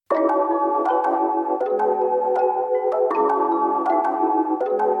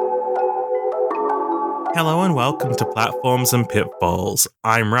Hello and welcome to Platforms and Pitfalls.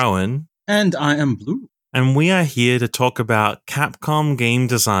 I'm Rowan. And I am Blue. And we are here to talk about Capcom game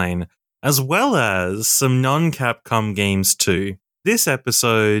design, as well as some non-Capcom games too. This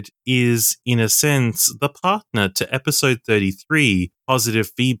episode is, in a sense, the partner to episode 33, Positive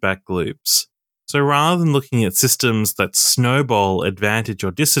Feedback Loops. So rather than looking at systems that snowball advantage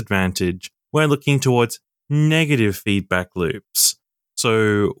or disadvantage, we're looking towards negative feedback loops.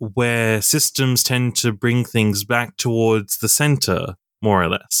 So where systems tend to bring things back towards the center, more or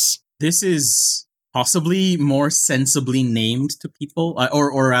less. This is possibly more sensibly named to people,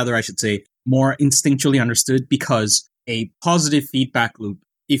 or rather, I should say, more instinctually understood, because a positive feedback loop,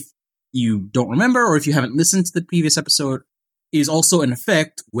 if you don't remember or if you haven't listened to the previous episode, is also an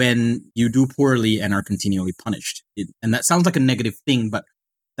effect when you do poorly and are continually punished. And that sounds like a negative thing, but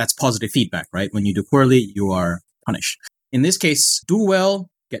that's positive feedback, right? When you do poorly, you are punished. In this case, do well,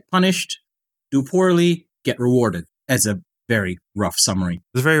 get punished, do poorly, get rewarded, as a very rough summary.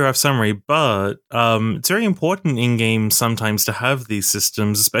 It's a very rough summary, but it's very important in games sometimes to have these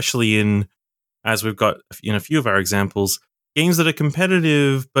systems, especially in, as we've got in a few of our examples, games that are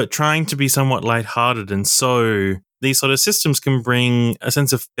competitive but trying to be somewhat lighthearted. And so these sort of systems can bring a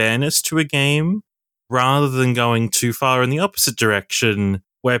sense of fairness to a game rather than going too far in the opposite direction,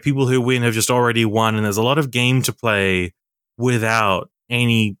 where people who win have just already won and there's a lot of game to play without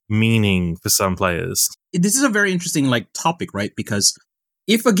any meaning for some players. This is a very interesting topic, right? Because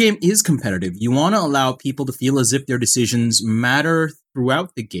if a game is competitive, you want to allow people to feel as if their decisions matter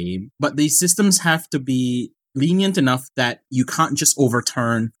throughout the game, but these systems have to be lenient enough that you can't just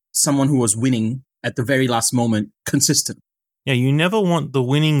overturn someone who was winning at the very last moment consistently. Yeah, you never want the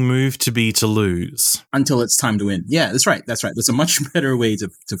winning move to be to lose. Until it's time to win. Yeah, that's right. That's a much better way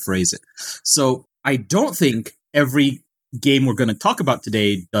to phrase it. So I don't think every game we're going to talk about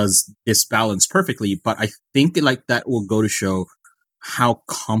today does this balance perfectly, but I think that will go to show how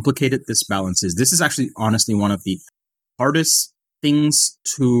complicated this balance is. This is actually honestly one of the hardest things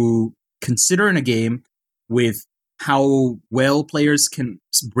to consider in a game, with how well players can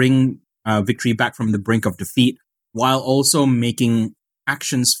bring victory back from the brink of defeat, while also making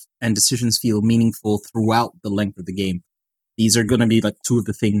actions and decisions feel meaningful throughout the length of the game. These are going to be two of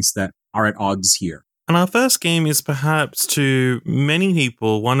the things that are at odds here. And our first game is perhaps, to many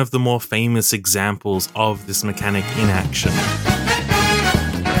people, one of the more famous examples of this mechanic in action.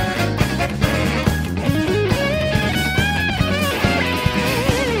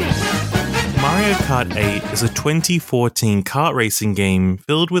 Mario Kart 8 is a 2014 kart racing game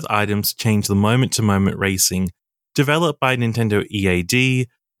filled with items to change the moment-to-moment racing, developed by Nintendo EAD,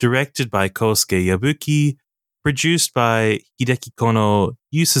 directed by Kosuke Yabuki, produced by Hideki Kono,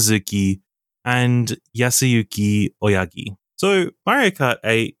 Yu Suzuki, and Yasuyuki Oyagi. So Mario Kart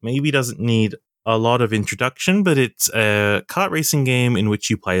 8 maybe doesn't need a lot of introduction, but it's a kart racing game in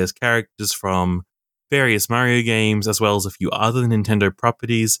which you play as characters from various Mario games, as well as a few other Nintendo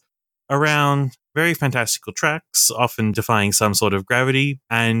properties, around very fantastical tracks, often defying some sort of gravity,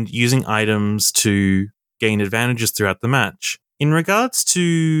 and using items to gain advantages throughout the match. In regards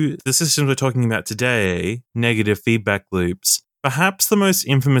to the systems we're talking about today, negative feedback loops, perhaps the most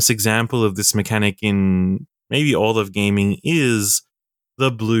infamous example of this mechanic in maybe all of gaming is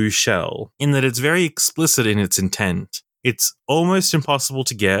the blue shell, in that it's very explicit in its intent. It's almost impossible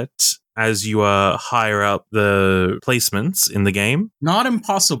to get as you are higher up the placements in the game. Not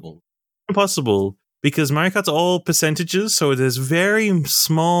impossible. Impossible, because Mario Kart's all percentages, so there's very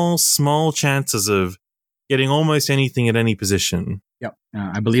small chances of getting almost anything at any position. Yep.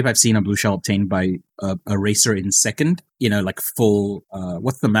 I believe I've seen a blue shell obtained by a racer in second, full,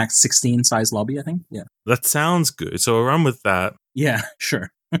 what's the max 16 size lobby, I think? Yeah. That sounds good, so I'll run with that. Yeah,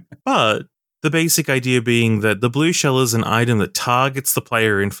 sure. But the basic idea being that the blue shell is an item that targets the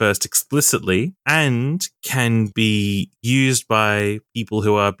player in first explicitly and can be used by people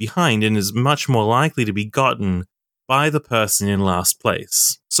who are behind and is much more likely to be gotten by the person in last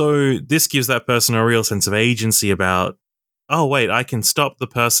place. So this gives that person a real sense of agency about, oh wait, I can stop the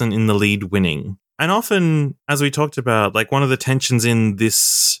person in the lead winning. And often, as we talked about, one of the tensions in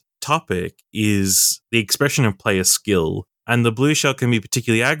this topic is the expression of player skill. And the blue shell can be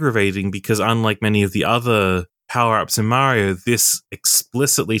particularly aggravating because, unlike many of the other power-ups in Mario, this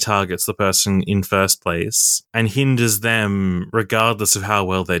explicitly targets the person in first place and hinders them regardless of how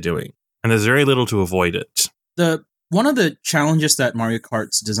well they're doing. And there's very little to avoid it. One of the challenges that Mario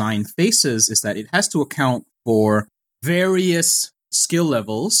Kart's design faces is that it has to account for various skill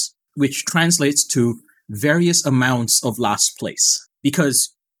levels, which translates to various amounts of last place.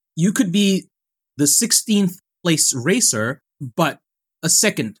 Because you could be the 16th place racer, but a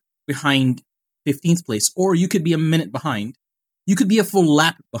second behind 15th place, or you could be a minute behind. You could be a full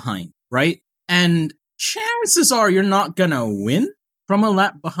lap behind, right? And chances are you're not gonna win from a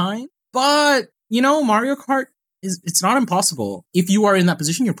lap behind. But, Mario Kart it's not impossible. If you are in that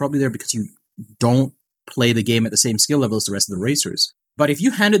position, you're probably there because you don't play the game at the same skill level as the rest of the racers. But if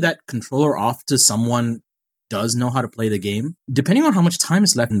you handed that controller off to someone who does know how to play the game, depending on how much time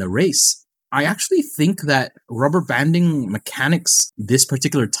is left in the race, I actually think that rubber banding mechanics, this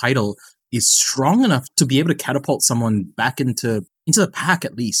particular title, is strong enough to be able to catapult someone back into the pack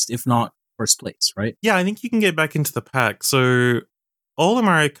at least, if not first place, right? Yeah, I think you can get back into the pack. So all the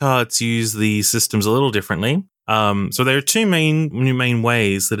Mario Karts use the systems a little differently. So there are two main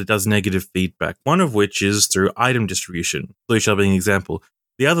ways that it does negative feedback. One of which is through item distribution. Blue Shell being an example.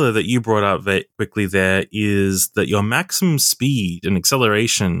 The other that you brought up very quickly there is that your maximum speed and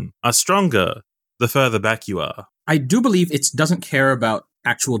acceleration are stronger the further back you are. I do believe it doesn't care about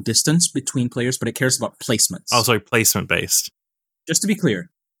actual distance between players, but it cares about placements. Oh, sorry, placement based. Just to be clear.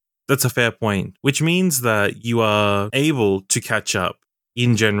 That's a fair point, which means that you are able to catch up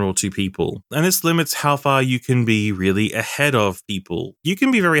in general to people. And this limits how far you can be really ahead of people. You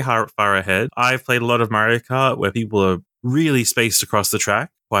can be very far ahead. I've played a lot of Mario Kart where people are really spaced across the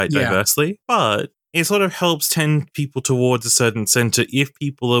track quite diversely, but it sort of helps tend people towards a certain center if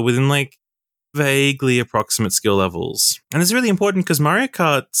people are within vaguely approximate skill levels. And it's really important because Mario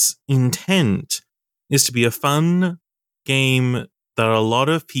Kart's intent is to be a fun game that a lot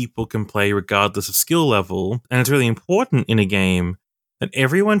of people can play regardless of skill level. And it's really important in a game that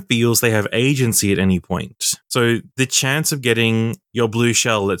everyone feels they have agency at any point. So the chance of getting your blue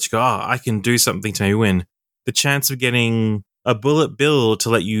shell lets you go, I can do something to win. The chance of getting a bullet bill to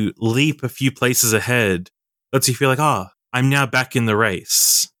let you leap a few places ahead lets you feel I'm now back in the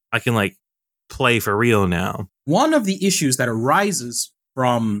race. I can play for real now. One of the issues that arises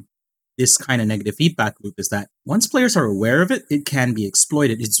from this kind of negative feedback loop is that once players are aware of it, it can be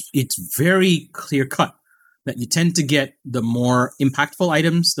exploited. It's very clear cut that you tend to get the more impactful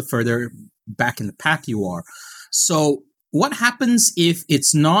items the further back in the pack you are. So what happens if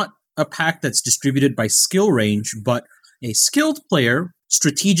it's not a pack that's distributed by skill range, but a skilled player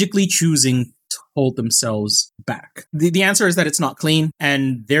strategically choosing to hold themselves back? The answer is that it's not clean,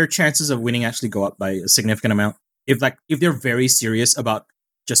 and their chances of winning actually go up by a significant amount. If they're very serious about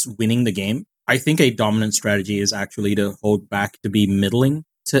just winning the game, I think a dominant strategy is actually to hold back, to be middling,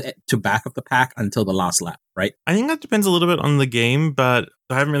 to back up the pack until the last lap, right? I think that depends a little bit on the game, but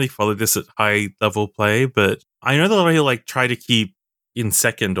I haven't really followed this at high level play, but I know that a lot of people try to keep in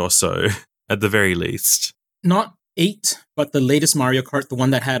second or so, at the very least. Not 8, but the latest Mario Kart, the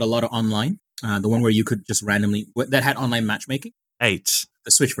one that had a lot of online, the one where you could just randomly, that had online matchmaking. 8.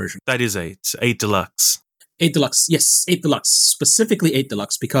 The Switch version. That is 8. 8 Deluxe. 8 Deluxe, yes, 8 Deluxe, specifically 8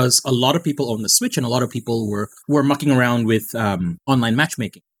 Deluxe, because a lot of people own the Switch and a lot of people were mucking around with online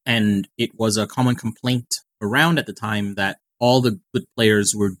matchmaking. And it was a common complaint around at the time that all the good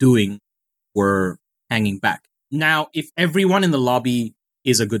players were hanging back. Now, if everyone in the lobby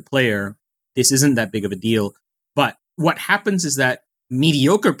is a good player, this isn't that big of a deal. But what happens is that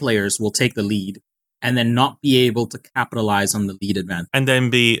mediocre players will take the lead and then not be able to capitalize on the lead advantage. And then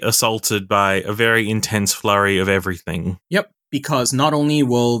be assaulted by a very intense flurry of everything. Yep, because not only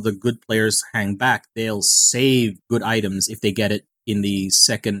will the good players hang back, they'll save good items if they get it in the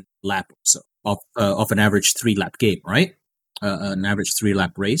second lap or so of an average 3-lap game, right? An average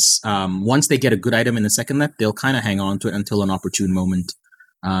 3-lap race. Once they get a good item in the second lap, they'll kind of hang on to it until an opportune moment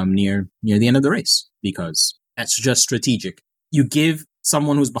near the end of the race, because that's just strategic. You give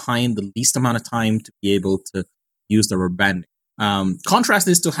someone who's behind the least amount of time to be able to use the rubber banding. Contrast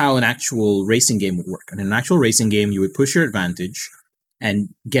this to how an actual racing game would work. In an actual racing game, you would push your advantage and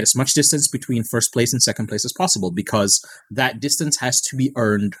get as much distance between first place and second place as possible, because that distance has to be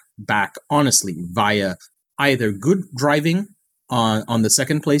earned back honestly via either good driving on the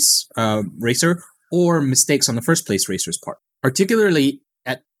second place racer or mistakes on the first place racer's part. Particularly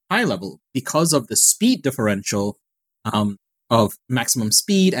at high level, because of the speed differential of maximum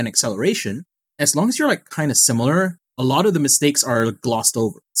speed and acceleration, as long as you're kind of similar, a lot of the mistakes are glossed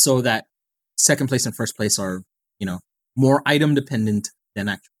over, so that second place and first place are, more item dependent than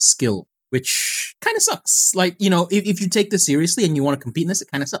actual skill, which kind of sucks. If you take this seriously and you want to compete in this, it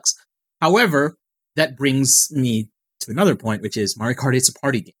kind of sucks. However, that brings me to another point, which is Mario Kart 8's a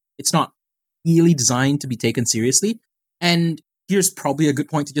party game. It's not really designed to be taken seriously. And here's probably a good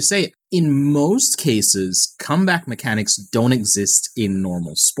point to just say it. In most cases, comeback mechanics don't exist in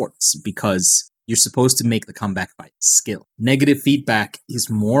normal sports because, You're supposed to make the comeback by skill. Negative feedback is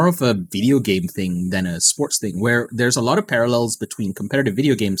more of a video game thing than a sports thing, where there's a lot of parallels between competitive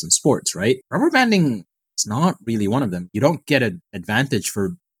video games and sports, right? Rubber banding is not really one of them. You don't get an advantage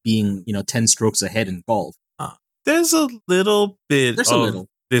for being, 10 strokes ahead in golf. There's a little bit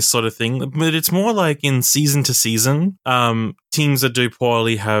this sort of thing, but it's more like in season to season. Teams that do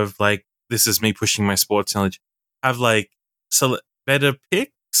poorly have, like, this is me pushing my sports knowledge, have like better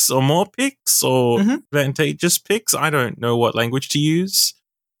picks or more picks or advantageous picks. I don't know what language to use.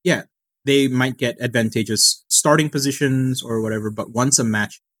 Yeah, they might get advantageous starting positions or whatever, but once a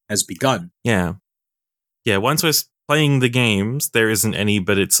match has begun. Yeah, once we're playing the games, there isn't any,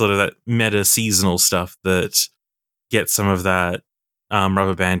 but it's sort of that meta seasonal stuff that gets some of that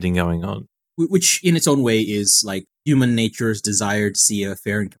rubber banding going on. Which in its own way is like human nature's desire to see a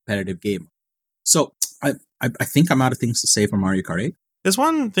fair and competitive game. So I think I'm out of things to say for Mario Kart 8. There's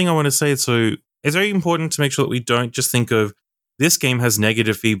one thing I want to say. So it's very important to make sure that we don't just think of this game has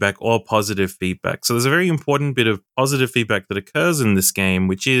negative feedback or positive feedback. So there's a very important bit of positive feedback that occurs in this game,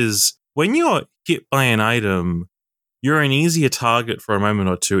 which is when you're hit by an item, you're an easier target for a moment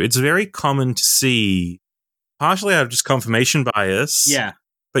or two. It's very common to see, partially out of just confirmation bias. Yeah.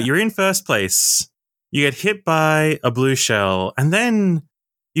 But you're in first place. You get hit by a blue shell, and then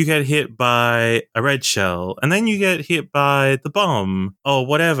you get hit by a red shell, and then you get hit by the bomb or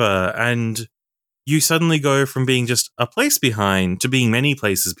whatever, and you suddenly go from being just a place behind to being many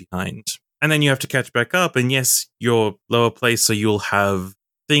places behind. And then you have to catch back up, and yes, you're lower place, so you'll have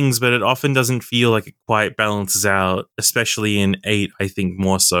things, but it often doesn't feel like it quite balances out, especially in 8, I think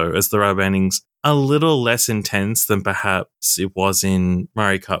more so, as the rubber banding's a little less intense than perhaps it was in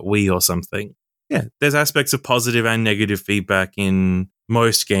Mario Kart Wii or something. Yeah, there's aspects of positive and negative feedback in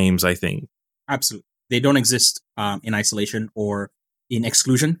most games, I think. Absolutely. They don't exist in isolation or in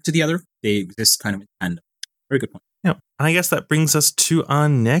exclusion to the other. They exist kind of in tandem. Very good point. Yeah, and I guess that brings us to our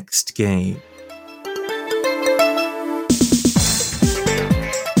next game.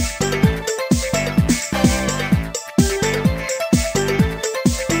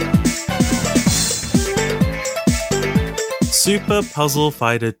 Super Puzzle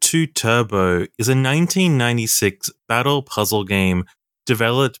Fighter 2 Turbo is a 1996 battle puzzle game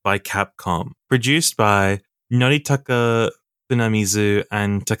developed by Capcom, produced by Noritaka Funamizu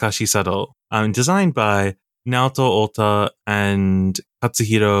and Takashi Sado, designed by Naoto Ota and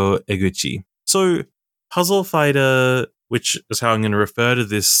Katsuhiro Eguchi. So, Puzzle Fighter, which is how I'm going to refer to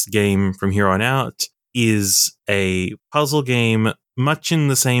this game from here on out, is a puzzle game much in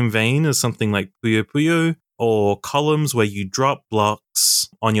the same vein as something like Puyo Puyo, or columns where you drop blocks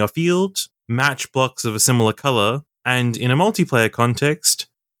on your field, match blocks of a similar color, and in a multiplayer context,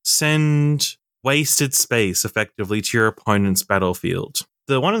 send wasted space effectively to your opponent's battlefield.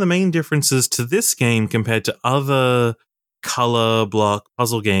 One of the main differences to this game compared to other color block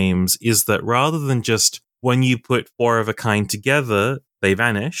puzzle games is that rather than just when you put 4 of a kind together, they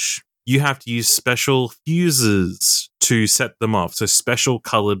vanish, you have to use special fuses to set them off, so special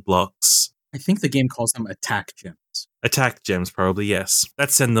colored blocks. I think the game calls them attack gems. Attack gems, probably, yes.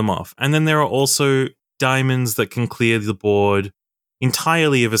 That send them off. And then there are also diamonds that can clear the board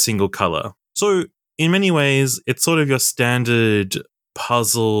entirely of a single color. So, in many ways, it's sort of your standard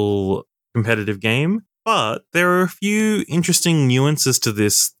puzzle competitive game, but there are a few interesting nuances to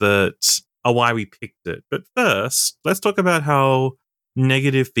this that are why we picked it. But first, let's talk about how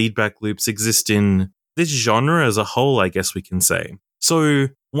negative feedback loops exist in this genre as a whole, I guess we can say. So,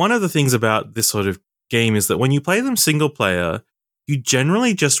 one of the things about this sort of game is that when you play them single player, you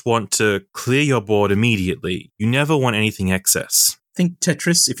generally just want to clear your board immediately. You never want anything excess. Think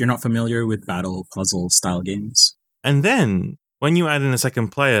Tetris if you're not familiar with battle puzzle style games. And then, when you add in a second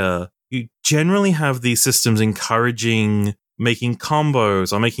player, you generally have these systems encouraging making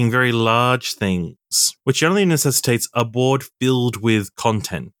combos or making very large things, which generally necessitates a board filled with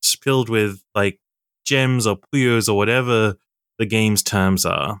content, filled with, like, gems or puyos or whatever the game's terms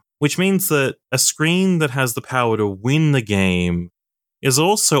are, which means that a screen that has the power to win the game is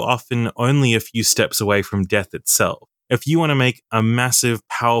also often only a few steps away from death itself. If you want to make a massive,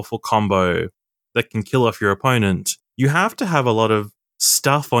 powerful combo that can kill off your opponent, you have to have a lot of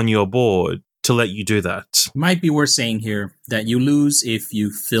stuff on your board to let you do that. Might be worth saying here that you lose if you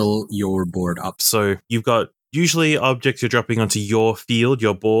fill your board up. So you've got usually objects you're dropping onto your field,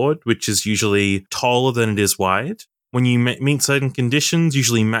 your board, which is usually taller than it is wide. When you meet certain conditions,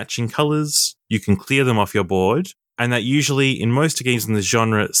 usually matching colors, you can clear them off your board. And that usually, in most games in this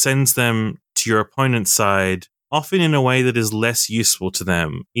genre, sends them to your opponent's side, often in a way that is less useful to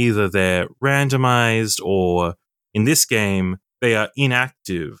them. Either they're randomized or, in this game, they are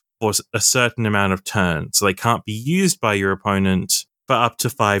inactive. for a certain amount of turns. So they can't be used by your opponent for up to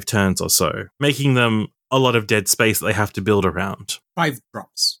 5 turns or so, making them a lot of dead space that they have to build around. 5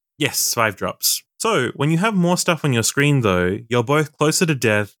 drops. Yes, 5 drops. So when you have more stuff on your screen, though, you're both closer to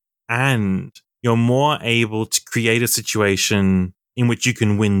death and you're more able to create a situation in which you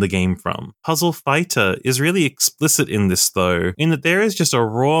can win the game from. Puzzle Fighter is really explicit in this, though, in that there is just a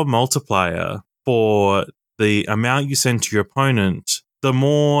raw multiplier for the amount you send to your opponent, the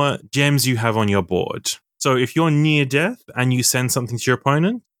more gems you have on your board. So if you're near death and you send something to your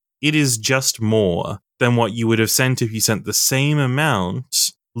opponent, it is just more than what you would have sent if you sent the same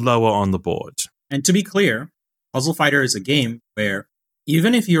amount lower on the board. And to be clear, Puzzle Fighter is a game where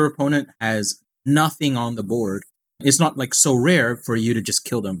even if your opponent has nothing on the board, it's not like so rare for you to just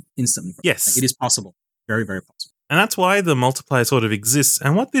kill them instantly. Yes. Like, it is possible. Very, very possible. And that's why the multiplier sort of exists.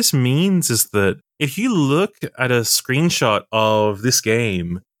 And what this means is that if you look at a screenshot of this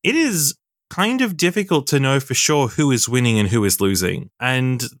game, it is kind of difficult to know for sure who is winning and who is losing.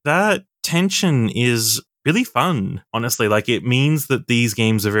 And that tension is really fun, honestly. Like, it means that these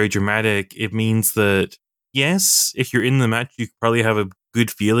games are very dramatic. It means that, yes, if you're in the match, you probably have a good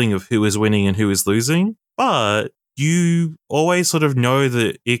feeling of who is winning and who is losing. But you always sort of know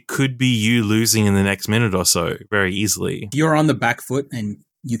that it could be you losing in the next minute or so very easily. You're on the back foot, and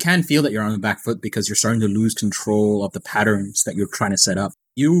you can feel that you're on the back foot because you're starting to lose control of the patterns that you're trying to set up.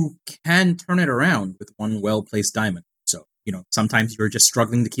 You can turn it around with one well-placed diamond. So, sometimes you're just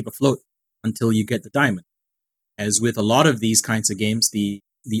struggling to keep afloat until you get the diamond. As with a lot of these kinds of games, the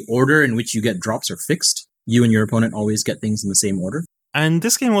order in which you get drops are fixed. You and your opponent always get things in the same order. And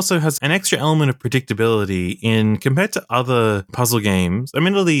this game also has an extra element of predictability compared to other puzzle games.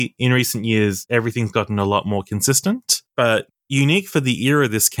 Admittedly, in recent years, everything's gotten a lot more consistent, but unique for the era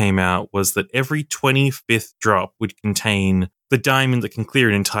this came out was that every 25th drop would contain the diamond that can clear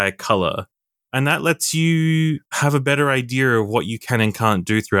an entire color. And that lets you have a better idea of what you can and can't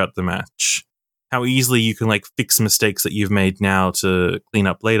do throughout the match. How easily you can fix mistakes that you've made now to clean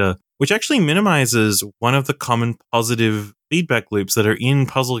up later, which actually minimizes one of the common positive feedback loops that are in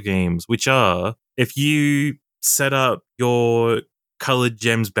puzzle games, which are if you set up your colored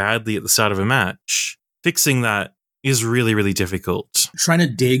gems badly at the start of a match, fixing that is really, really difficult. Trying to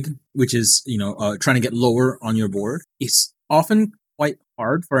dig, which is, trying to get lower on your board, is often quite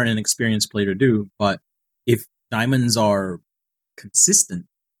hard for an inexperienced player to do. But if diamonds are consistent,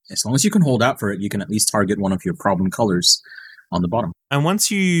 as long as you can hold out for it, you can at least target one of your problem colors on the bottom. And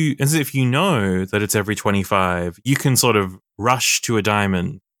as if you know that it's every 25, you can sort of rush to a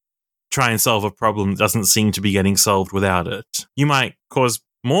diamond, try and solve a problem that doesn't seem to be getting solved without it. You might cause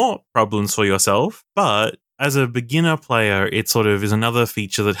more problems for yourself, but as a beginner player, it sort of is another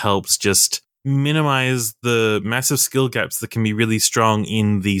feature that helps just minimize the massive skill gaps that can be really strong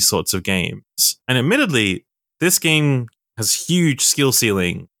in these sorts of games. And admittedly, this game has huge skill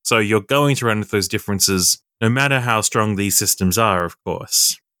ceiling, so you're going to run into those differences no matter how strong these systems are, of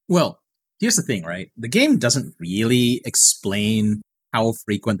course. Well, here's the thing, right? The game doesn't really explain how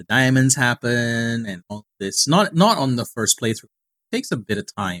frequent the diamonds happen and all this. Not on the first playthrough. It takes a bit of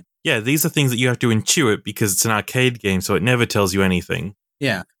time. Yeah, these are things that you have to intuit because it's an arcade game, so it never tells you anything.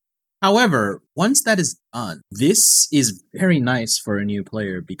 Yeah. However, once that is done, this is very nice for a new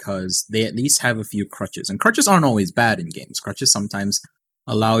player because they at least have a few crutches. And crutches aren't always bad in games. Crutches sometimes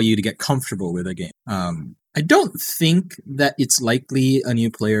allow you to get comfortable with a game. I don't think that it's likely a new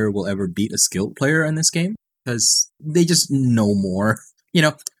player will ever beat a skilled player in this game because they just know more.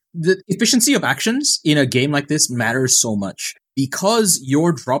 The efficiency of actions in a game like this matters so much because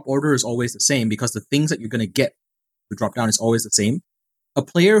your drop order is always the same, because the things that you're going to get to drop down is always the same. A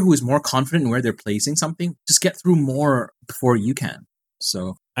player who is more confident in where they're placing something just get through more before you can.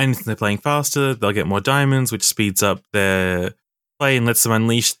 And if they're playing faster, they'll get more diamonds, which speeds up their play and lets them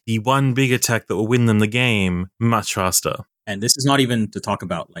unleash the one big attack that will win them the game much faster. And this is not even to talk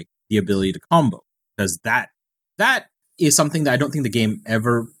about the ability to combo, because that is something that I don't think the game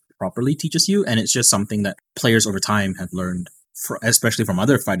ever properly teaches you, and it's just something that players over time have learned, especially from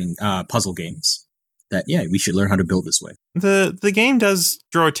other fighting puzzle games, that we should learn how to build this way. The game does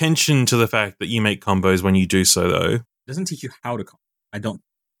draw attention to the fact that you make combos when you do so, though. It doesn't teach you how to combo. I don't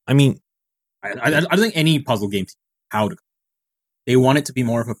think any puzzle game teaches you how to combo. They want it to be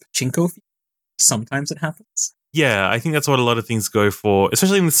more of a pachinko feel. Sometimes it happens. Yeah, I think that's what a lot of things go for,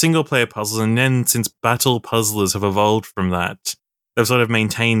 especially in the single-player puzzles. And then since battle puzzlers have evolved from that, they've sort of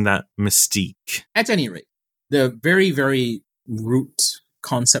maintained that mystique. At any rate, the very, very root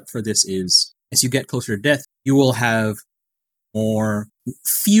concept for this is, as you get closer to death, you will have more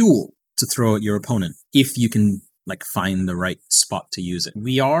fuel to throw at your opponent if you can like find the right spot to use it.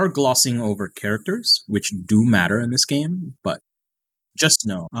 We are glossing over characters, which do matter in this game, but just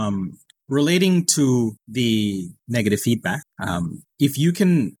know, relating to the negative feedback, if you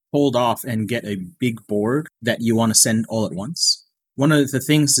can hold off and get a big board that you want to send all at once, one of the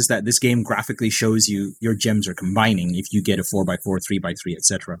things is that this game graphically shows you your gems are combining. If you get a 4x4, 3x3,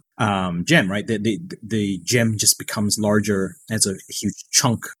 etc. Gem, right? The gem just becomes larger as a huge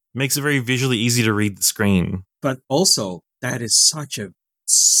chunk. Makes it very visually easy to read the screen. But also, that is such a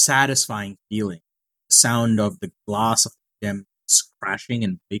satisfying feeling. The sound of the glass of the gem crashing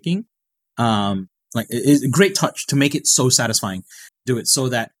and breaking. It's a great touch to make it so satisfying. Do it so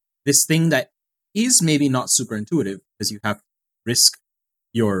that this thing that is maybe not super intuitive, because you have to risk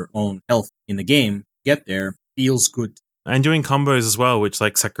your own health in the game, get there, feels good. And doing combos as well, which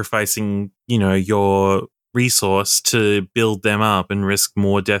like sacrificing, your resource to build them up and risk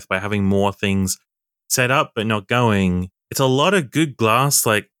more death by having more things set up but not going. It's a lot of good glass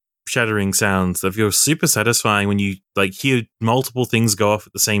like shattering sounds that feel super satisfying when you like hear multiple things go off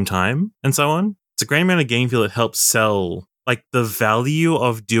at the same time and so on. It's a great amount of game feel that helps sell like the value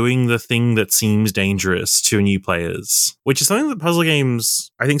of doing the thing that seems dangerous to new players, which is something that puzzle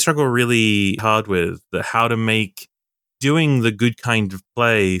games I think struggle really hard with, that how to make doing the good kind of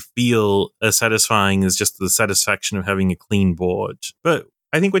play feel as satisfying as just the satisfaction of having a clean board. But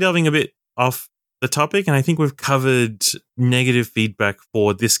I think we're delving a bit off the topic, and I think we've covered negative feedback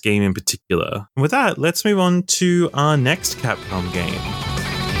for this game in particular. And with that, let's move on to our next Capcom game.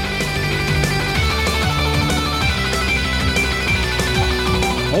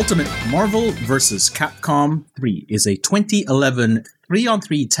 Ultimate Marvel Vs Capcom 3 is a 2011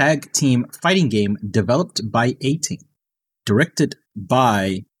 3-on-3 tag team fighting game developed by A-Team, directed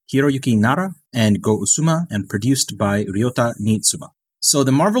by Hiroyuki Nara and Go Usuma, and produced by Ryota Niitsuma. So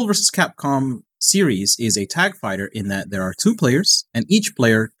the Marvel vs. Capcom series is a tag fighter in that there are 2 players, and each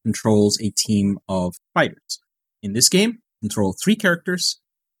player controls a team of fighters. In this game, control 3 characters,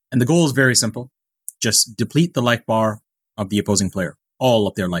 and the goal is very simple. Just deplete the life bar of the opposing player. All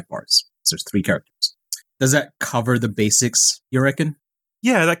of their life bars. So there's 3 characters. Does that cover the basics, you reckon?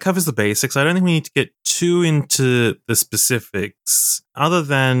 Yeah, that covers the basics. I don't think we need to get too into the specifics, other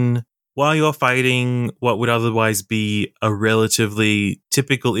than while you're fighting what would otherwise be a relatively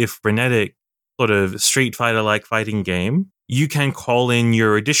typical, if frenetic, sort of Street Fighter-like fighting game, you can call in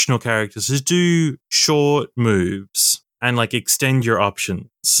your additional characters to do short moves and like extend your options.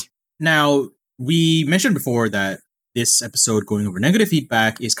 Now, we mentioned before that this episode going over negative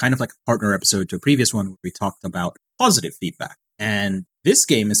feedback is kind of like a partner episode to a previous one where we talked about positive feedback. And this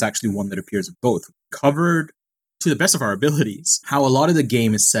game is actually one that appears in both. We covered, to the best of our abilities, how a lot of the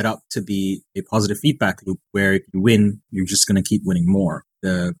game is set up to be a positive feedback loop where if you win, you're just going to keep winning more.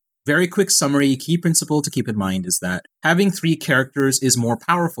 The very quick summary, key principle to keep in mind is that having 3 characters is more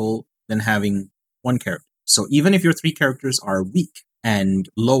powerful than having 1 character. So even if your 3 characters are weak and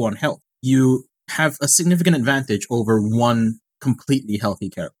low on health, you have a significant advantage over 1 completely healthy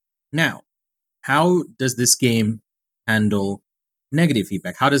character. Now, how does this game handle negative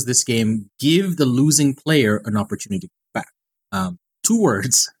feedback? How does this game give the losing player an opportunity to come back? 2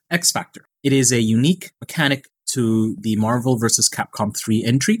 words, X Factor. It is a unique mechanic to the Marvel vs. Capcom 3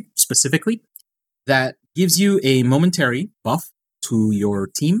 entry, specifically, that gives you a momentary buff to your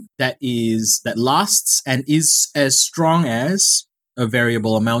team that lasts and is as strong as a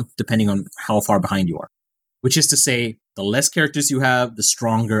variable amount depending on how far behind you are. Which is to say, the less characters you have, the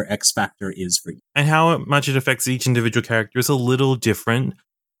stronger X Factor is for you. And how much it affects each individual character is a little different,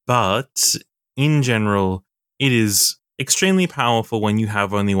 but in general, it is extremely powerful when you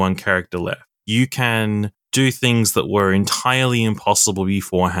have only 1 character left. You can do things that were entirely impossible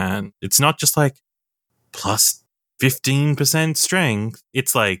beforehand. It's not just like plus 15% strength.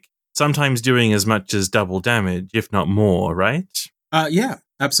 It's like sometimes doing as much as double damage, if not more, right? Yeah,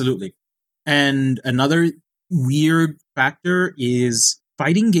 absolutely. And another weird factor is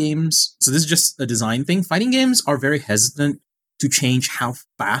fighting games. So this is just a design thing. Fighting games are very hesitant to change how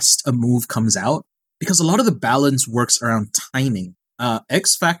fast a move comes out because a lot of the balance works around timing.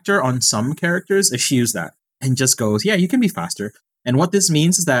 X Factor on some characters eschews that and just goes, yeah, you can be faster. And what this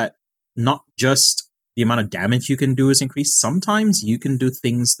means is that not just the amount of damage you can do is increased. Sometimes you can do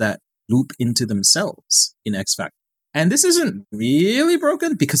things that loop into themselves in X Factor. And this isn't really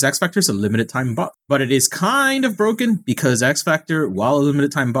broken because X Factor is a limited time buff, but it is kind of broken because X Factor, while a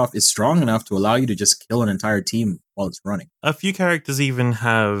limited time buff, is strong enough to allow you to just kill an entire team while it's running. A few characters even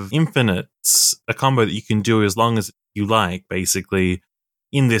have infinites, a combo that you can do as long as you like, basically,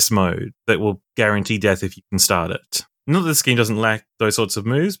 in this mode that will guarantee death if you can start it. Not that this game doesn't lack those sorts of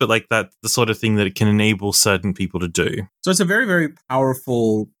moves, but like that the sort of thing that it can enable certain people to do. So it's a very, very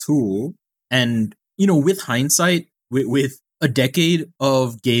powerful tool. And, with hindsight, with a decade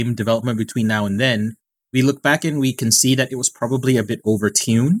of game development between now and then, we look back and we can see that it was probably a bit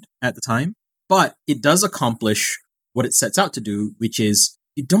overtuned at the time. But it does accomplish what it sets out to do, which is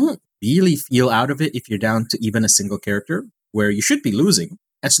you don't really feel out of it if you're down to even a single character, where you should be losing.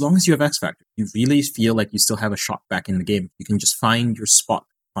 As long as you have X Factor, you really feel like you still have a shot back in the game. You can just find your spot,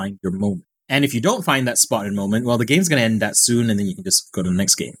 find your moment. And if you don't find that spot and moment, well, the game's going to end that soon, and then you can just go to the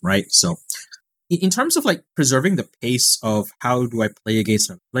next game, right? So in terms of like preserving the pace of how do I play against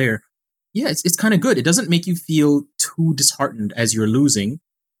a player, yeah, it's kind of good. It doesn't make you feel too disheartened as you're losing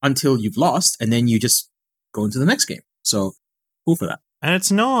until you've lost, and then you just go into the next game. So cool for that. And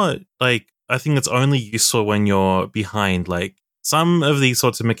it's not like, I think it's only useful when you're behind. Like some of these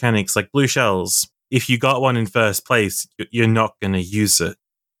sorts of mechanics, like blue shells, if you got one in first place, you're not going to use it.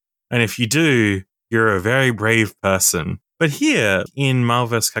 And if you do, you're a very brave person. But here in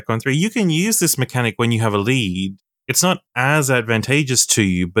Marvel vs. Capcom 3, you can use this mechanic when you have a lead. It's not as advantageous to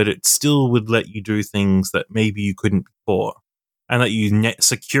you, but it still would let you do things that maybe you couldn't before, and let you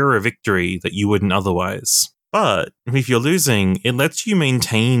secure a victory that you wouldn't otherwise. But if you're losing, it lets you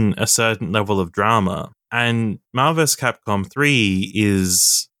maintain a certain level of drama. And Marvel vs. Capcom 3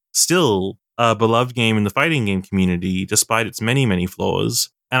 is still a beloved game in the fighting game community, despite its many, many flaws.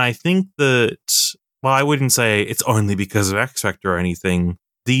 And I think that, well, I wouldn't say it's only because of X Factor or anything.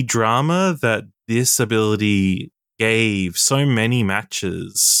 The drama that this ability gave so many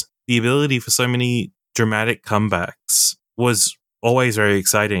matches, the ability for so many dramatic comebacks, was always very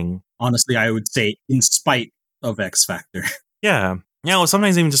exciting. Honestly, I would say in spite of X Factor. Yeah. Yeah, well,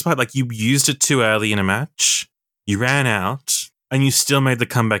 sometimes even despite, like, you used it too early in a match, you ran out, and you still made the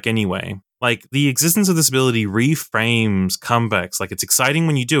comeback anyway. Like, the existence of this ability reframes comebacks. Like, it's exciting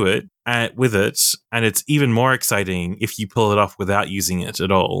when you do it with it, and it's even more exciting if you pull it off without using it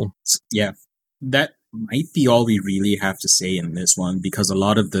at all. Yeah, that might be all we really have to say in this one, because a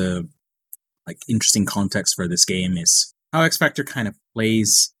lot of the interesting context for this game is how X Factor kind of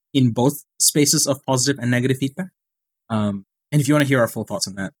plays in both spaces of positive and negative feedback. And if you want to hear our full thoughts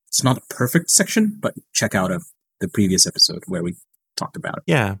on that, it's not a perfect section, but check out the previous episode where we talked about it.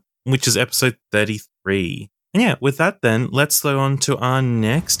 Yeah, which is episode 33. And yeah, with that then, let's go on to our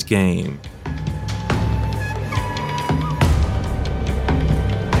next game.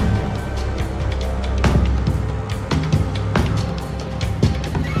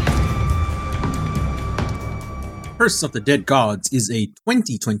 Curse of the Dead Gods is a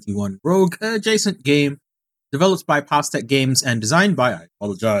 2021 Rogue adjacent game developed by Pastec Games and designed by, I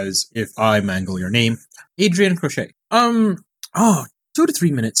apologize if I mangle your name, Adrian Crochet. 2 to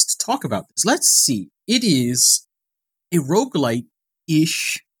 3 minutes to talk about this. Let's see. It is a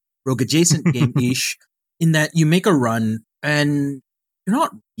roguelite-ish, rogue adjacent game-ish, in that you make a run and you're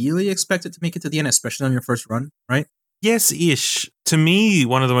not really expected to make it to the end, especially on your first run, right? Yes-ish. To me,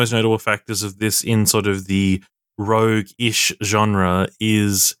 one of the most notable factors of this in sort of the rogue-ish genre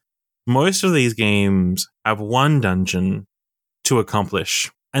is most of these games have one dungeon to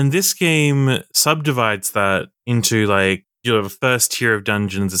accomplish. And this game subdivides that into like you have a first tier of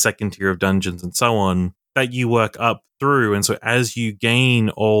dungeons, a second tier of dungeons, and so on, that you work up through. And so as you gain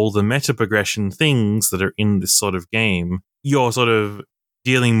all the meta progression things that are in this sort of game, you're sort of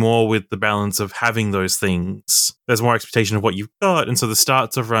dealing more with the balance of having those things. There's more expectation of what you've got, and so the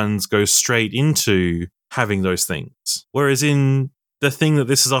starts of runs go straight into having those things. Whereas in the thing that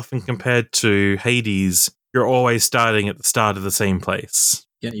this is often compared to, Hades, you're always starting at the start of the same place.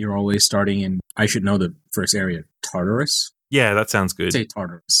 Yeah, you're always starting in, I should know the first area, Tartarus? Yeah, that sounds good. Say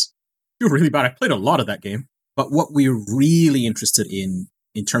Tartarus. You're really bad. I played a lot of that game. But what we're really interested in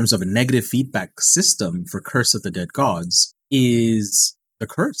terms of a negative feedback system for Curse of the Dead Gods, is the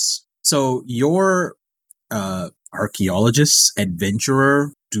curse. So your archaeologist,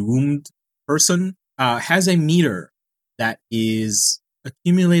 adventurer, doomed person has a meter that is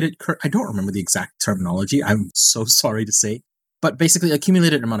accumulated. I don't remember the exact terminology. I'm so sorry to say. But basically,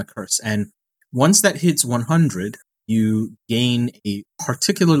 accumulated amount of curse. And once that hits 100, you gain a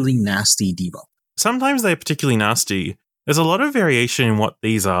particularly nasty debuff. Sometimes they're particularly nasty. There's a lot of variation in what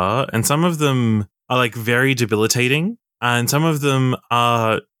these are, and some of them are like very debilitating, and some of them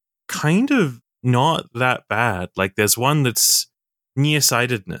are kind of not that bad. Like there's one that's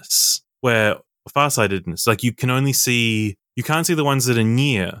nearsightedness, where farsightedness, like you can't see the ones that are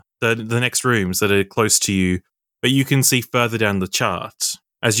near the next rooms that are close to you, but you can see further down the chart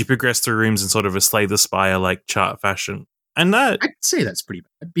as you progress through rooms in sort of a Slay the Spire like chart fashion. And that, I'd say that's pretty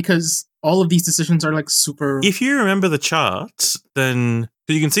bad, because all of these decisions are like super. If you remember the chart, then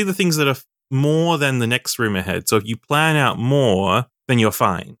you can see the things that are more than the next room ahead. So if you plan out more, then you're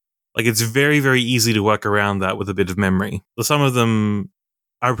fine. Like, it's very, very easy to work around that with a bit of memory. So some of them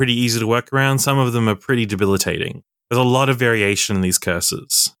are pretty easy to work around. Some of them are pretty debilitating. There's a lot of variation in these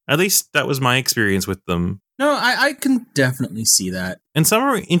curses. At least that was my experience with them. No, I can definitely see that. And some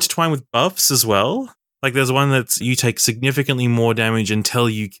are intertwined with buffs as well. Like, there's one that's you take significantly more damage until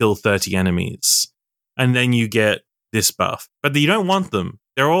you kill 30 enemies. And then you get this buff. But you don't want them.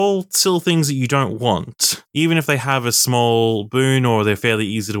 They're all still things that you don't want. Even if they have a small boon or they're fairly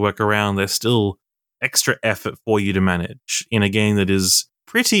easy to work around, they're still extra effort for you to manage in a game that is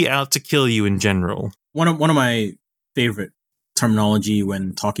pretty out to kill you in general. One of my favorite terminology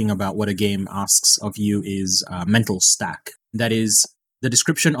when talking about what a game asks of you is mental stack. That is the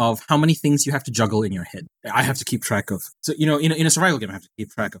description of how many things you have to juggle in your head. I have to keep track of. So, in a survival game, I have to keep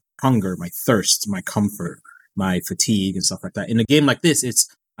track of hunger, my thirst, my comfort, my fatigue, and stuff like that. In a game like this,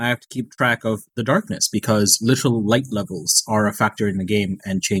 I have to keep track of the darkness because literal light levels are a factor in the game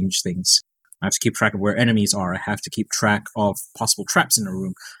and change things. I have to keep track of where enemies are. I have to keep track of possible traps in a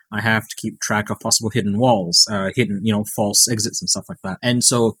room. I have to keep track of possible hidden walls, hidden, false exits and stuff like that. And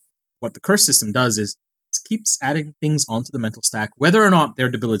so what the curse system does is it keeps adding things onto the mental stack, whether or not they're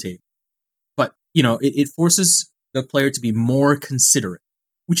debilitating. But, it forces the player to be more considerate,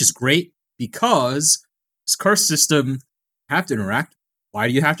 which is great because this curse system you have to interact. Why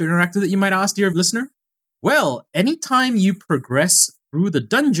do you have to interact with it, you might ask, dear listener? Well, anytime you progress through the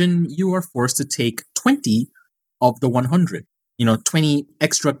dungeon, you are forced to take 20 of the 100. 20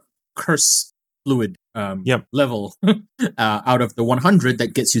 extra curse fluid level out of the 100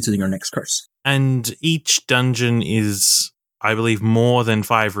 that gets you to your next curse. And each dungeon is, I believe, more than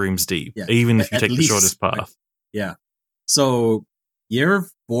 5 rooms deep, even if you take the shortest path. Right? Yeah. So you're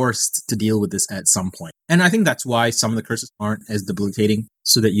forced to deal with this at some point. And I think that's why some of the curses aren't as debilitating,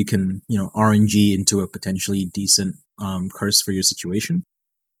 so that you can, RNG into a potentially decent curse for your situation.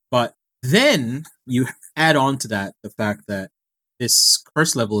 But then you add on to that the fact that this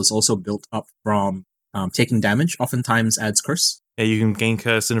curse level is also built up from taking damage, oftentimes adds curse. Yeah, you can gain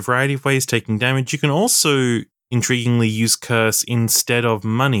curse in a variety of ways, taking damage. You can also, intriguingly, use curse instead of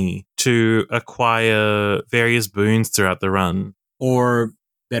money to acquire various boons throughout the run. Or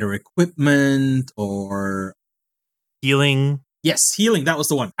better equipment, or healing. Yes, healing. That was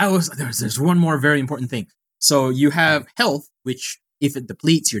the one. There's one more very important thing. So you have health, which if it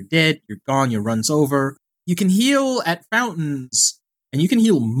depletes, you're dead, you're gone, your run's over. You can heal at fountains, and you can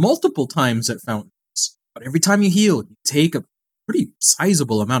heal multiple times at fountains. But every time you heal, you take a pretty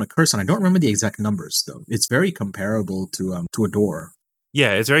sizable amount of curse, and I don't remember the exact numbers, though. It's very comparable to a door.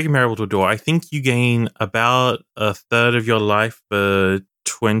 Yeah, it's very comparable to a door. I think you gain about a third of your life for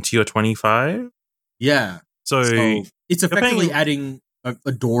 20 or 25. Yeah. So it's effectively adding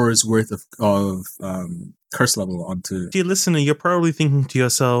a door's worth of curse level onto. Dear listener, you're probably thinking to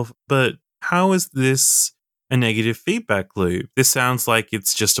yourself, but how is this a negative feedback loop? This sounds like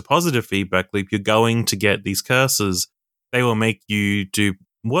it's just a positive feedback loop. You're going to get these curses. They will make you do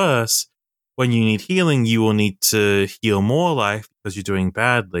worse. When you need healing, you will need to heal more life because you're doing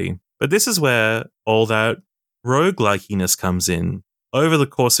badly. But this is where all that roguelikiness comes in. Over the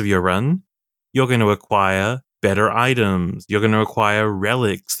course of your run, you're going to acquire better items. You're going to acquire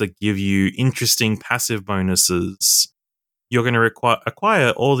relics that give you interesting passive bonuses. You're going to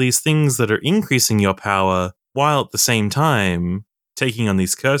acquire all these things that are increasing your power while at the same time taking on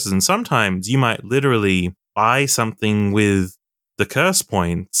these curses. And sometimes you might literally buy something with the curse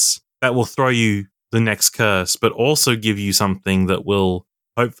points that will throw you the next curse, but also give you something that will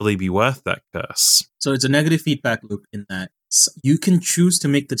hopefully be worth that curse. So it's a negative feedback loop in that you can choose to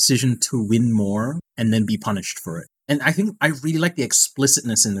make the decision to win more and then be punished for it. And I think I really like the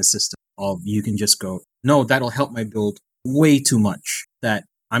explicitness in the system of you can just go, no, that'll help my build way too much that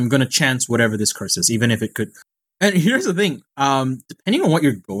I'm going to chance whatever this curse is, even if it could. And here's the thing, depending on what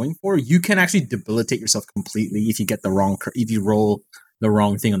you're going for, you can actually debilitate yourself completely if you get if you roll the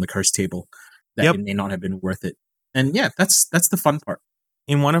wrong thing on the curse table, that it may not have been worth it. And yeah, that's the fun part.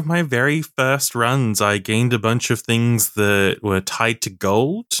 In one of my very first runs, I gained a bunch of things that were tied to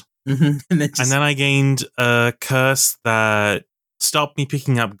gold. Mm-hmm. And then I gained a curse that stopped me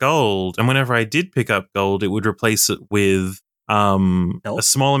picking up gold. And whenever I did pick up gold, it would replace it with a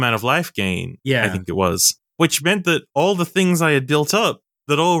small amount of life gain, I think it was. Which meant that all the things I had built up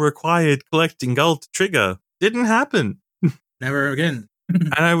that all required collecting gold to trigger didn't happen. Never again.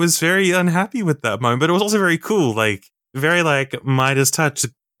 And I was very unhappy with that moment, but it was also very cool, very Midas touch.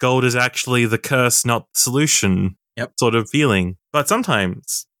 Gold is actually the curse, not the solution, sort of feeling. But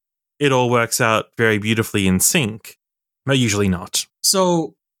sometimes it all works out very beautifully in sync, but usually not.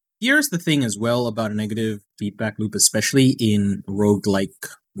 So here's the thing as well about a negative feedback loop, especially in rogue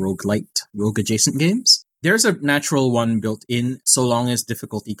adjacent games. There's a natural one built in so long as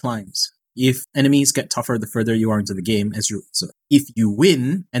difficulty climbs. If enemies get tougher the further you are into the game, so if you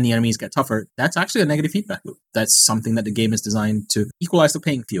win and the enemies get tougher, that's actually a negative feedback loop. That's something that the game is designed to equalize the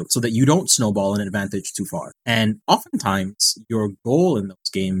playing field so that you don't snowball an advantage too far. And oftentimes, your goal in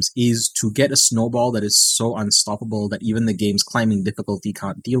those games is to get a snowball that is so unstoppable that even the game's climbing difficulty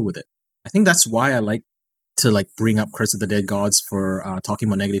can't deal with it. I think that's why I like to bring up Curse of the Dead Gods for talking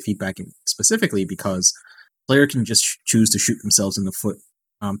about negative feedback specifically, because player can just choose to shoot themselves in the foot,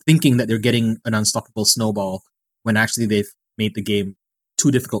 thinking that they're getting an unstoppable snowball when actually they've made the game too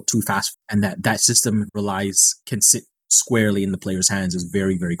difficult, too fast, and that system can sit squarely in the player's hands is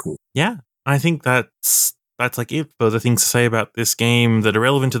very, very cool. Yeah, I think that's it for the things to say about this game that are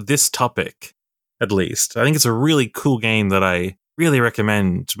relevant to this topic, at least. I think it's a really cool game that I really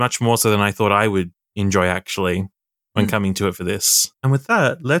recommend, much more so than I thought I would enjoy, actually, when coming to it for this. And with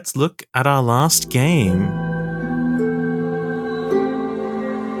that, let's look at our last game.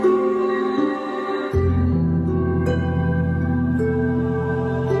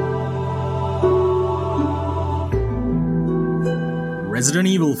 Resident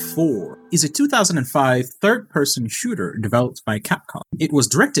Evil 4 is a 2005 third-person shooter developed by Capcom. It was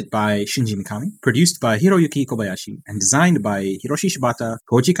directed by Shinji Mikami, produced by Hiroyuki Kobayashi, and designed by Hiroshi Shibata,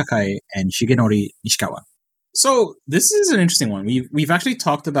 Koji Kakae, and Shigenori Ishikawa. So this is an interesting one. We've actually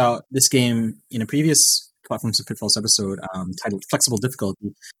talked about this game in a previous Platforms and Pitfalls episode titled Flexible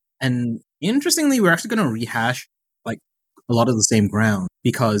Difficulty. And interestingly, we're actually going to rehash a lot of the same ground,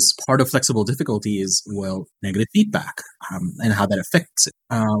 because part of flexible difficulty is, negative feedback and how that affects it.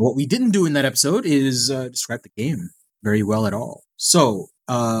 What we didn't do in that episode is describe the game very well at all. So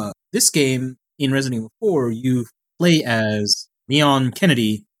this game, in Resident Evil 4, you play as Leon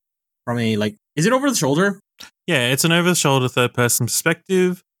Kennedy from is it over the shoulder? Yeah, it's an over-the-shoulder third-person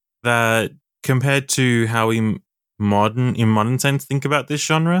perspective that, compared to how we in modern sense think about this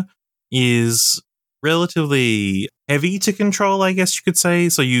genre, is relatively heavy to control, I guess you could say.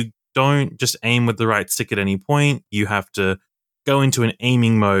 So you don't just aim with the right stick at any point. You have to go into an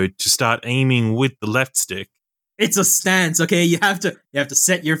aiming mode to start aiming with the left stick. It's a stance, okay? You have to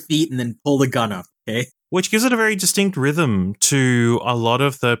set your feet and then pull the gun up, okay? Which gives it a very distinct rhythm to a lot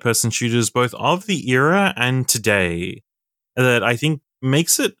of third-person shooters, both of the era and today, that I think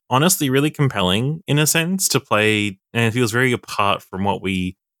makes it honestly really compelling in a sense to play, and it feels very apart from what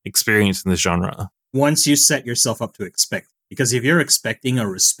we experience in this genre. Once you set yourself up to expect, because if you're expecting a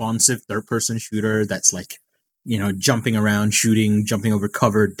responsive third-person shooter that's jumping around, shooting, jumping over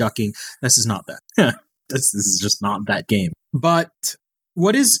cover, ducking, this is not that. This is just not that game. But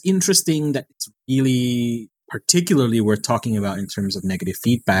what is interesting that it's really particularly worth talking about in terms of negative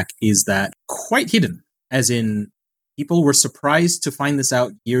feedback is that quite hidden, as in people were surprised to find this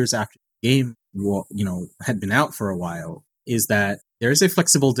out years after the game had been out for a while, is that there's a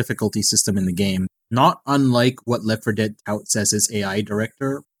flexible difficulty system in the game, not unlike what Left 4 Dead touts as its AI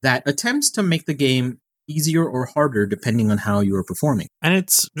director, that attempts to make the game easier or harder depending on how you are performing. And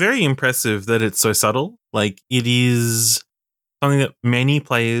it's very impressive that it's so subtle. It is something that many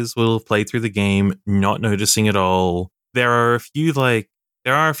players will play through the game not noticing at all. There are a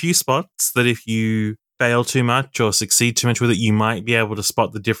few spots that if you fail too much or succeed too much with it, you might be able to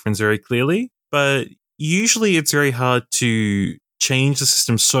spot the difference very clearly. But usually it's very hard to change the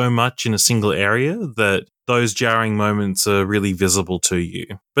system so much in a single area that those jarring moments are really visible to you.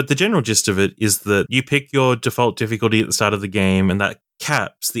 But the general gist of it is that you pick your default difficulty at the start of the game, and that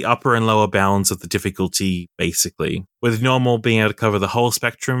caps the upper and lower bounds of the difficulty, basically, with normal being able to cover the whole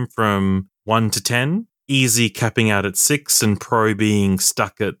spectrum from 1 to 10, easy capping out at 6, and pro being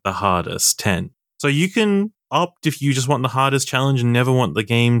stuck at the hardest, 10. So you can opt if you just want the hardest challenge and never want the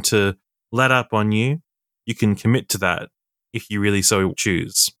game to let up on you. You can commit to that if you really so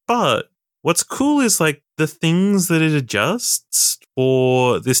choose. But what's cool is the things that it adjusts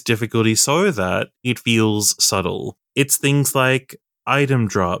for this difficulty so that it feels subtle. It's things like item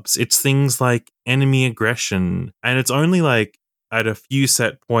drops. It's things like enemy aggression. And it's only at a few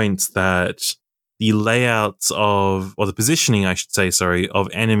set points that the layouts or the positioning, I should say, of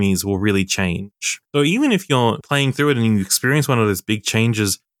enemies will really change. So even if you're playing through it and you experience one of those big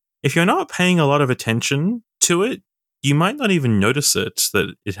changes, if you're not paying a lot of attention to it, you might not even notice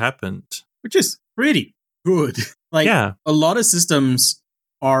that it happened. Which is pretty good. A lot of systems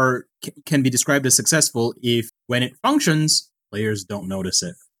can be described as successful if, when it functions, players don't notice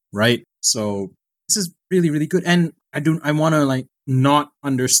it, right? So this is really, really good. And I want to not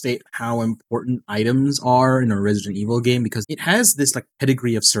understate how important items are in a Resident Evil game because it has this like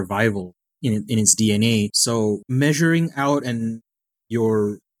pedigree of survival in its DNA. So measuring out and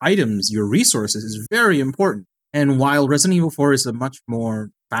your items, your resources is very important. And while Resident Evil 4 is a much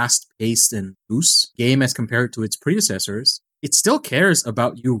more fast-paced and loose game as compared to its predecessors, it still cares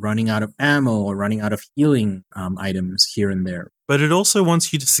about you running out of ammo or running out of healing items here and there. But it also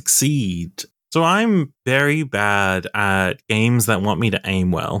wants you to succeed. So I'm very bad at games that want me to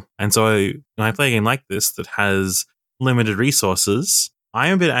aim well. And so when I play a game like this that has limited resources, I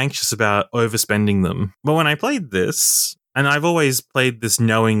am a bit anxious about overspending them. But when I played this, and I've always played this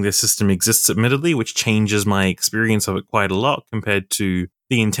knowing this system exists admittedly, which changes my experience of it quite a lot compared to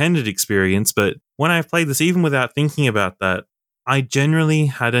the intended experience. But when I've played this, even without thinking about that, I generally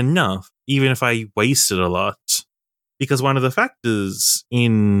had enough, even if I wasted a lot. Because one of the factors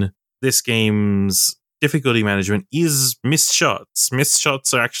in this game's difficulty management is missed shots. Missed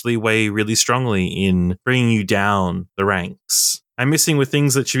shots are actually weigh really strongly in bringing you down the ranks. And missing with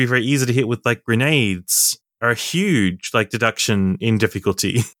things that should be very easy to hit with, like grenades, are a huge deduction in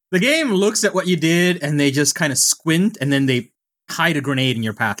difficulty. The game looks at what you did and they just kind of squint and then they hide a grenade in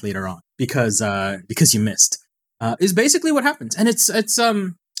your path later on because you missed. Is basically what happens, and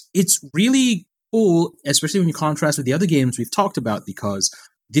it's really cool, especially when you contrast with the other games we've talked about, because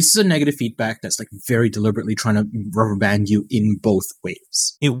this is a negative feedback that's like very deliberately trying to rubber band you in both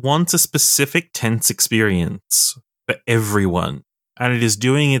ways. It wants a specific tense experience for everyone. And it is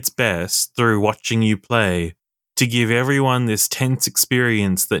doing its best through watching you play to give everyone this tense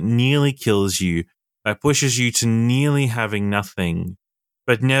experience that nearly kills you, that pushes you to nearly having nothing,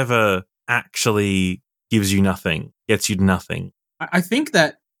 but never actually gives you nothing, gets you to nothing. I think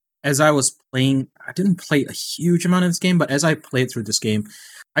that as I was playing, I didn't play a huge amount of this game, but as I played through this game,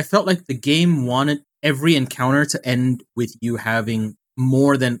 I felt like the game wanted every encounter to end with you having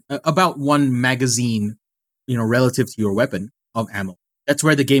more than about one magazine, relative to your weapon of ammo. That's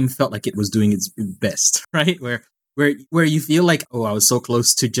where the game felt like it was doing its best, right? Where you feel like, oh, I was so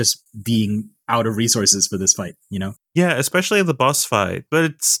close to just being out of resources for this fight, Yeah, especially the boss fight. But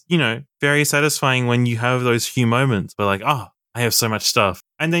it's, very satisfying when you have those few moments where like, oh, I have so much stuff.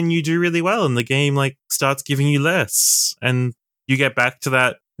 And then you do really well and the game starts giving you less. And you get back to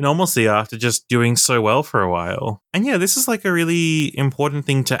that normalcy after just doing so well for a while. And yeah, this is a really important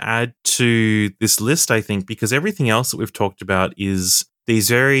thing to add to this list, I think, because everything else that we've talked about is these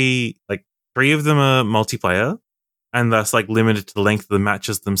very, 3 of them are multiplayer and thus limited to the length of the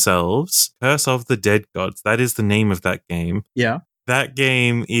matches themselves. Curse of the Dead Gods, that is the name of that game. Yeah. That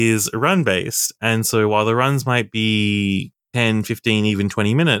game is run-based. And so while the runs might be 10, 15, even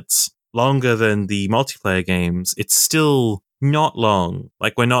 20 minutes longer than the multiplayer games, it's still not long.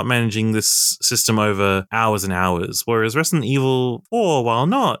 We're not managing this system over hours and hours. Whereas Resident Evil 4, while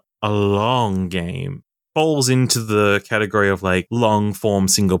not a long game, falls into the category of long form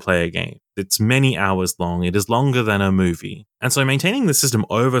single player game. It's many hours long. It is longer than a movie. And so maintaining the system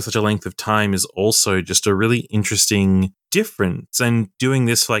over such a length of time is also just a really interesting difference. And doing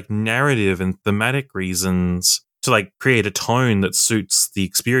this for narrative and thematic reasons to create a tone that suits the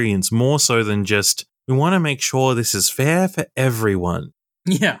experience more so than just, we want to make sure this is fair for everyone.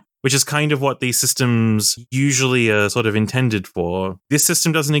 Yeah. Which is kind of what these systems usually are sort of intended for. This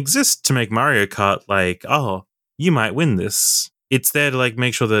system doesn't exist to make Mario Kart oh, you might win this. It's there to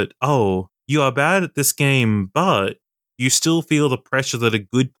make sure that, oh, you are bad at this game, but you still feel the pressure that a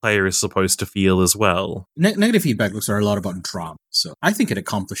good player is supposed to feel as well. Negative feedback looks are a lot about drama, so I think it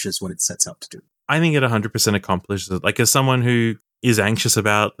accomplishes what it sets out to do. I think it 100% accomplishes it. As someone who is anxious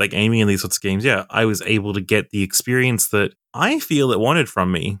about aiming in these sorts of games, yeah, I was able to get the experience that I feel it wanted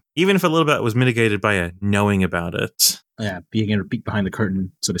from me, even if a little bit was mitigated by knowing about it. Yeah, being able to peek behind the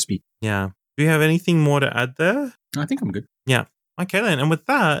curtain, so to speak. Yeah. Do you have anything more to add there? I think I'm good. Yeah. Okay then, and with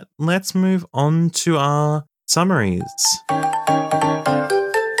that, let's move on to our summaries.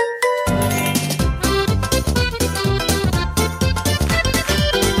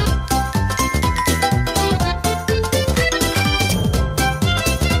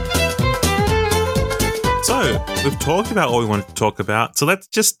 We've talked about what we wanted to talk about, so let's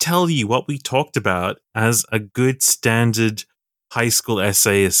just tell you what we talked about, as a good standard high school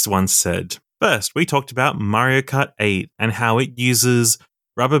essayist once said. First, we talked about Mario Kart 8 and how it uses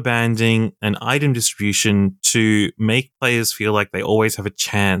rubber banding and item distribution to make players feel like they always have a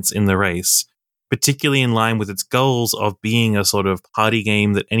chance in the race, particularly in line with its goals of being a sort of party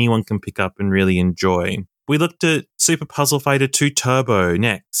game that anyone can pick up and really enjoy. We looked at Super Puzzle Fighter 2 Turbo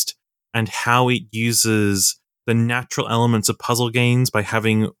next, and how it uses the natural elements of puzzle games by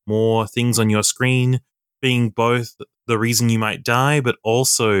having more things on your screen, being both the reason you might die, but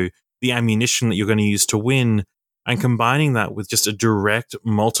also the ammunition that you're going to use to win, and combining that with just a direct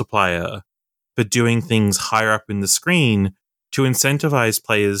multiplier for doing things higher up in the screen to incentivize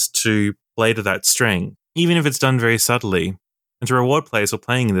players to play to that strength, even if it's done very subtly, and to reward players for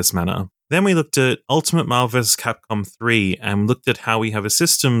playing in this manner. Then we looked at Ultimate Marvel Vs Capcom 3 and looked at how we have a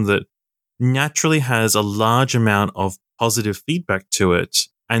system that naturally has a large amount of positive feedback to it.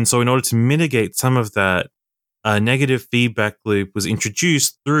 And so in order to mitigate some of that, a negative feedback loop was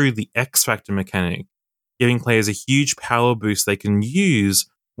introduced through the X Factor mechanic, giving players a huge power boost they can use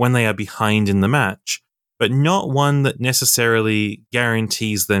when they are behind in the match, but not one that necessarily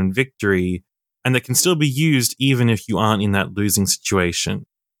guarantees them victory, and that can still be used even if you aren't in that losing situation,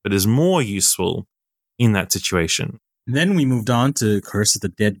 but is more useful in that situation. Then we moved on to Curse of the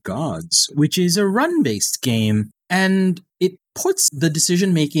Dead Gods, which is a run-based game, and it puts the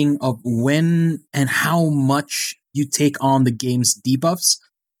decision-making of when and how much you take on the game's debuffs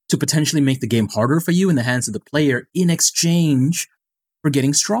to potentially make the game harder for you in the hands of the player in exchange for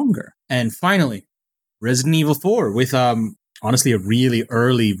getting stronger. And finally, Resident Evil 4 with, honestly, a really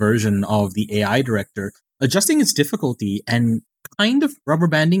early version of the AI director, adjusting its difficulty and kind of rubber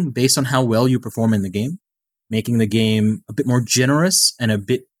banding based on how well you perform in the game, making the game a bit more generous and a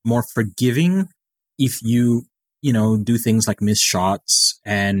bit more forgiving if you do things like miss shots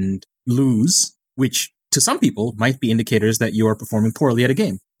and lose, which to some people might be indicators that you are performing poorly at a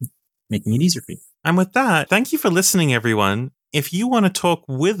game, making it easier for you. And with that, thank you for listening, everyone. If you want to talk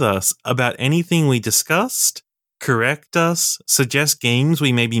with us about anything we discussed, correct us, suggest games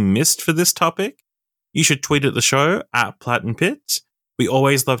we maybe missed for this topic, you should tweet at the show at Platin Pit. We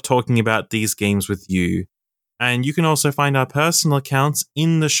always love talking about these games with you. And you can also find our personal accounts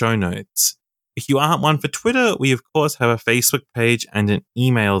in the show notes. If you aren't one for Twitter, we of course have a Facebook page and an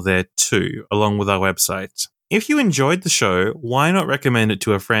email there too, along with our website. If you enjoyed the show, why not recommend it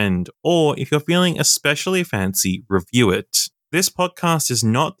to a friend? Or if you're feeling especially fancy, review it. This podcast is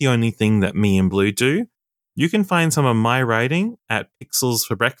not the only thing that me and Blue do. You can find some of my writing at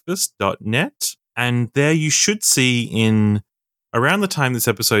pixelsforbreakfast.net, and there you should see in around the time this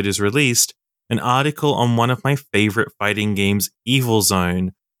episode is released, an article on one of my favorite fighting games, Evil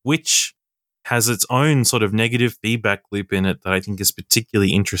Zone, which has its own sort of negative feedback loop in it that I think is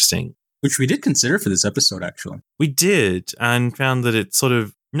particularly interesting. Which we did consider for this episode, actually. We did, and found that it's sort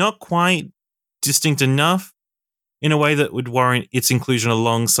of not quite distinct enough in a way that would warrant its inclusion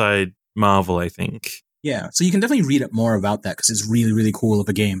alongside Marvel, I think. Yeah, so you can definitely read up more about that because it's really, really cool of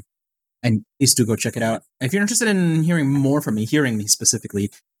a game. And please do go check it out. If you're interested in hearing more from me, hearing me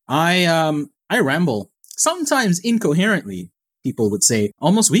specifically, I ramble, sometimes incoherently, people would say,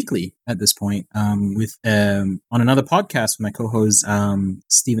 almost weekly at this point, with on another podcast with my co-host,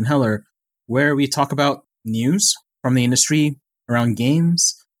 Stephen Heller, where we talk about news from the industry around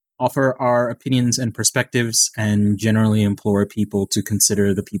games, offer our opinions and perspectives, and generally implore people to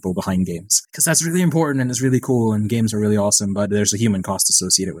consider the people behind games. Because that's really important and it's really cool and games are really awesome, but there's a human cost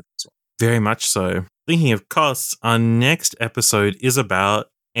associated with it as well. Very much so. Thinking of costs, our next episode is about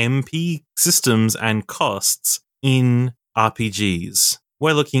MP systems and costs in RPGs.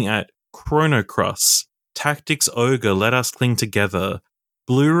 We're looking at Chrono Cross, Tactics Ogre, Let Us Cling Together,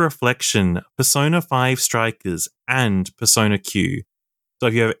 Blue Reflection, Persona 5 Strikers, and Persona Q. So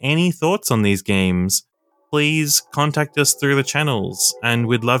if you have any thoughts on these games, please contact us through the channels, and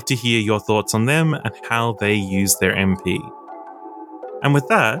we'd love to hear your thoughts on them and how they use their MP. And with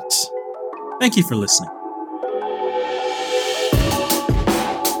that, thank you for listening.